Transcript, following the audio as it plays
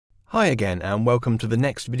Hi again and welcome to the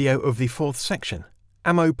next video of the fourth section,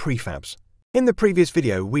 Ammo Prefabs. In the previous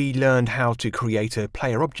video we learned how to create a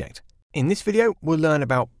player object. In this video we'll learn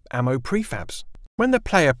about Ammo Prefabs. When the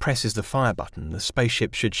player presses the fire button, the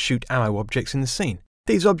spaceship should shoot ammo objects in the scene.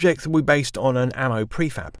 These objects will be based on an ammo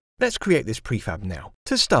prefab. Let's create this prefab now.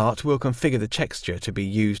 To start, we'll configure the texture to be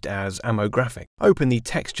used as ammo graphic. Open the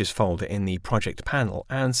textures folder in the project panel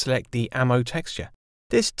and select the ammo texture.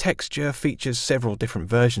 This texture features several different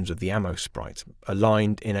versions of the ammo sprite,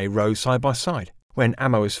 aligned in a row side by side. When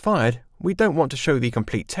ammo is fired, we don't want to show the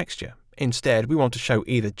complete texture. Instead, we want to show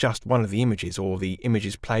either just one of the images or the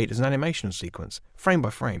images played as an animation sequence, frame by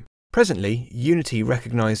frame. Presently, Unity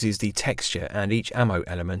recognizes the texture and each ammo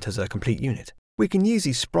element as a complete unit. We can use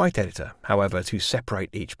the sprite editor, however, to separate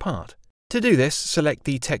each part. To do this, select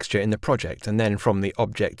the texture in the project and then from the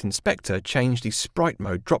Object Inspector change the Sprite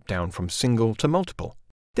Mode drop-down from single to multiple.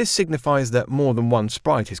 This signifies that more than one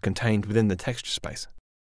sprite is contained within the texture space.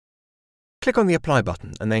 Click on the Apply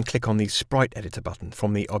button and then click on the Sprite Editor button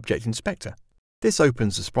from the Object Inspector. This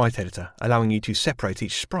opens the Sprite Editor, allowing you to separate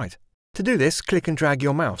each sprite. To do this, click and drag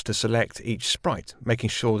your mouse to select each sprite, making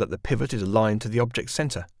sure that the pivot is aligned to the object's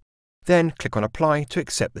center. Then click on Apply to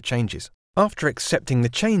accept the changes. After accepting the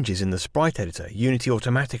changes in the Sprite Editor, Unity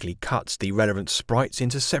automatically cuts the relevant sprites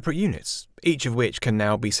into separate units, each of which can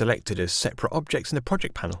now be selected as separate objects in the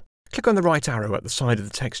project panel. Click on the right arrow at the side of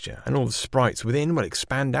the texture and all the sprites within will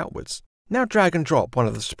expand outwards. Now drag and drop one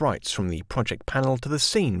of the sprites from the project panel to the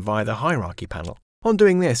scene via the hierarchy panel. On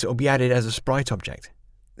doing this, it will be added as a sprite object.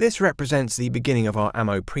 This represents the beginning of our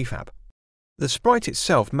ammo prefab. The sprite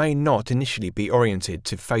itself may not initially be oriented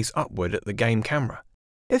to face upward at the game camera.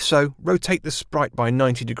 If so, rotate the sprite by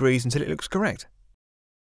 90 degrees until it looks correct.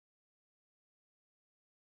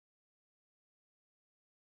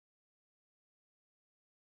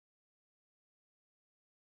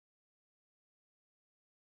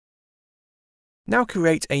 Now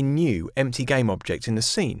create a new empty game object in the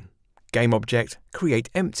scene. Game object, create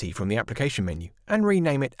empty from the application menu, and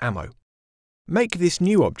rename it Ammo. Make this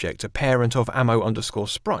new object a parent of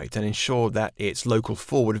ammo_sprite and ensure that its local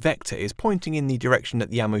forward vector is pointing in the direction that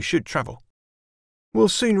the ammo should travel. We'll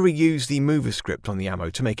soon reuse the mover script on the ammo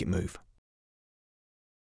to make it move.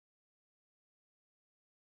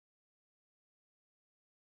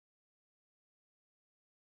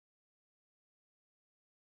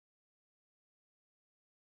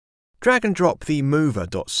 Drag and drop the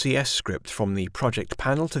mover.cs script from the project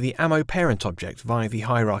panel to the ammo parent object via the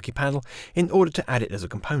hierarchy panel in order to add it as a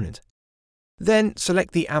component. Then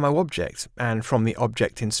select the ammo object and from the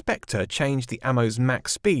Object Inspector change the ammo's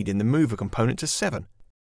max speed in the mover component to 7.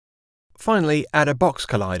 Finally, add a box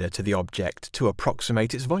collider to the object to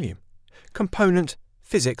approximate its volume. Component,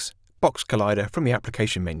 Physics, Box Collider from the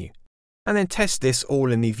application menu. And then test this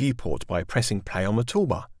all in the viewport by pressing play on the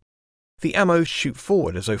toolbar. The ammo shoot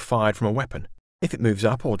forward as though fired from a weapon. If it moves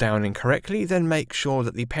up or down incorrectly, then make sure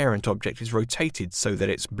that the parent object is rotated so that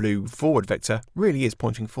its blue forward vector really is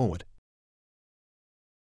pointing forward.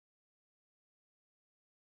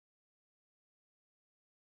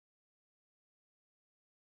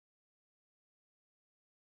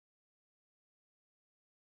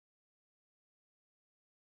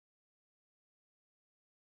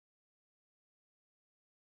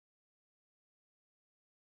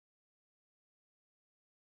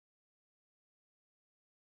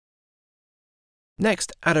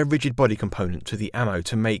 Next, add a rigid body component to the ammo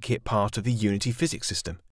to make it part of the Unity physics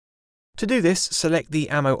system. To do this, select the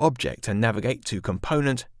ammo object and navigate to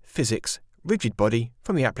Component, Physics, Rigid Body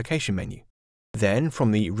from the application menu. Then,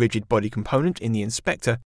 from the rigid body component in the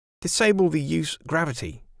inspector, disable the Use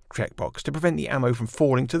Gravity checkbox to prevent the ammo from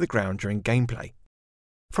falling to the ground during gameplay.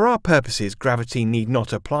 For our purposes, gravity need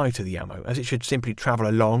not apply to the ammo as it should simply travel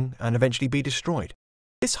along and eventually be destroyed.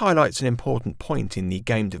 This highlights an important point in the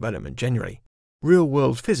game development generally.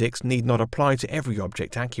 Real-world physics need not apply to every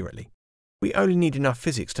object accurately. We only need enough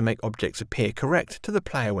physics to make objects appear correct to the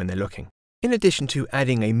player when they're looking. In addition to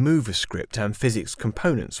adding a mover script and physics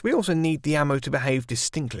components, we also need the ammo to behave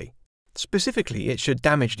distinctly. Specifically, it should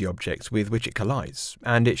damage the objects with which it collides,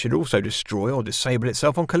 and it should also destroy or disable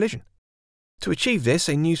itself on collision. To achieve this,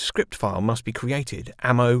 a new script file must be created,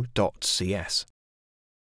 ammo.cs.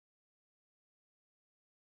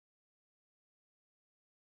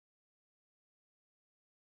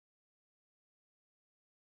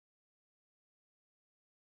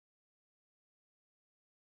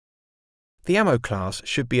 The ammo class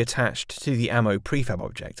should be attached to the ammo prefab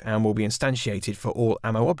object and will be instantiated for all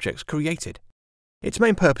ammo objects created. Its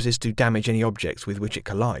main purpose is to damage any objects with which it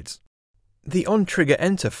collides. The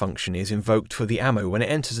onTriggerEnter function is invoked for the ammo when it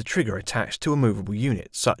enters a trigger attached to a movable unit,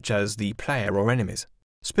 such as the player or enemies.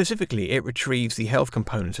 Specifically, it retrieves the health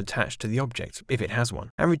component attached to the object, if it has one,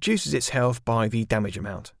 and reduces its health by the damage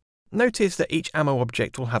amount. Notice that each ammo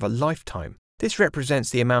object will have a lifetime. This represents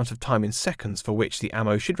the amount of time in seconds for which the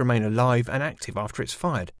ammo should remain alive and active after it's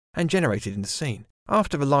fired and generated in the scene.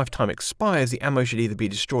 After the lifetime expires, the ammo should either be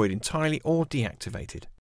destroyed entirely or deactivated.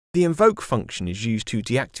 The invoke function is used to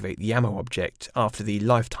deactivate the ammo object after the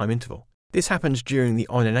lifetime interval. This happens during the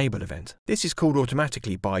onEnable event. This is called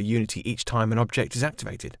automatically by Unity each time an object is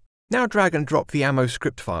activated. Now drag and drop the ammo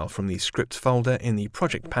script file from the scripts folder in the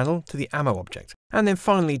project panel to the ammo object, and then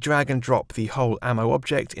finally drag and drop the whole ammo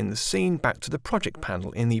object in the scene back to the project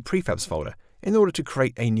panel in the prefabs folder in order to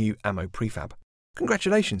create a new ammo prefab.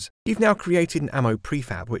 Congratulations! You've now created an ammo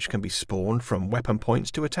prefab which can be spawned from weapon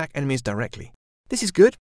points to attack enemies directly. This is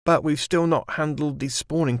good, but we've still not handled the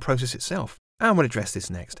spawning process itself, and we'll address this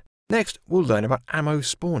next. Next, we'll learn about ammo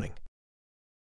spawning.